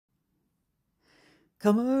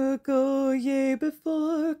Come or go ye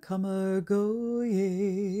before, come or go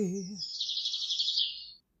ye.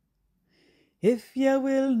 If ye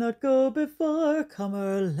will not go before, come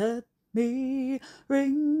or let me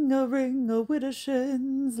ring a widow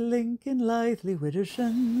shins, Lincoln lithely widow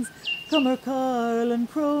shins. Come or carl and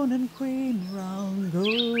crone and queen, round go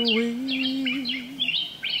we.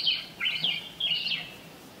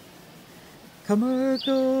 Come or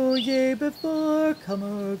go ye before, come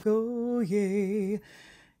or go ye.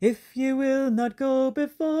 If ye will not go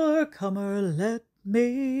before, come or let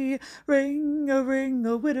me ring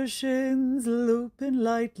a widow shins, looping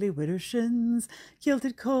lightly widow shins,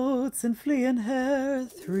 kilted coats and fleeing hair,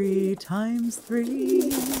 3 times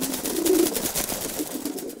 3.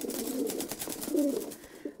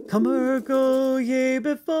 Come or go ye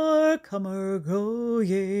before, come or go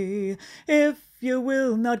ye. If you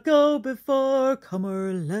will not go before, come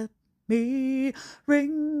or let me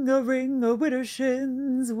ring a widow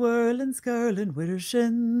shins, whirling skirling widow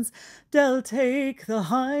shins. Del take the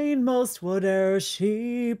hindmost, whate'er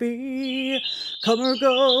she be. Come or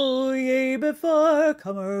go ye before,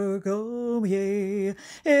 come or go ye.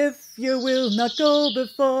 If you will not go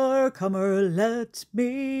before, come or let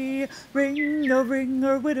me ring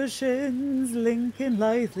a widow shins, Lincoln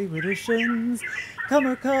lithely widow shins. Come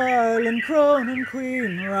or carl and crone and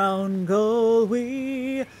queen, round go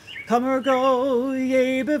we. Come or go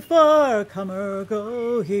ye before, come or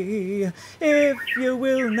go ye. If you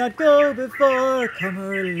will not go before, come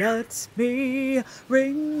or let me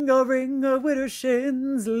ring a widow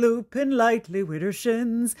shins, looping lightly widow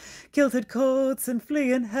shins, kilted coats and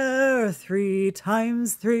fleeing hair, 3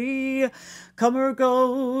 times 3. Come or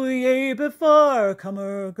go ye before, come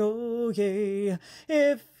or go ye.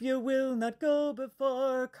 If you will not go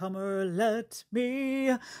before, come or let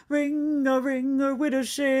me ring a widow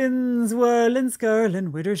shins, whirling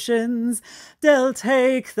skirling widow shins. Del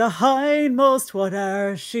take the hindmost,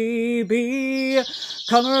 whate'er she be.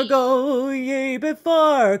 Come or go ye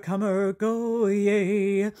before, come or go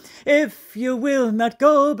ye. If you will not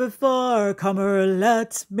go before, come or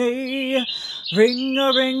let me ring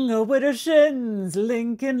a widow shins,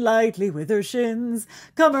 Lincoln lightly with her shins.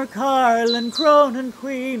 Come or carl and crone and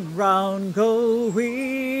queen, round go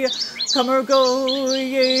we. Come or go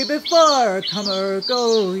ye before, come or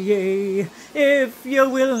go ye. If you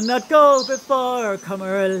will not go before, come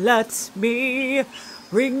or let me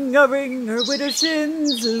ring her with her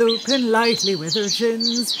shins, looping lightly with her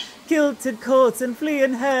shins, kilted coats and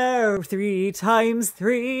fleeing hair, 3 times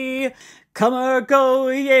 3. Come or go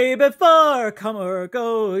ye before, come or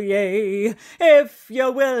go ye. If you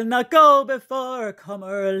will not go before, come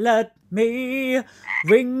or let me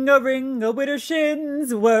ring a with her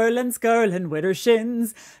shins, whirling skirling with her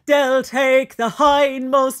shins. Del take the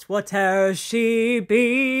hindmost, whate'er she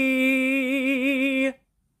be.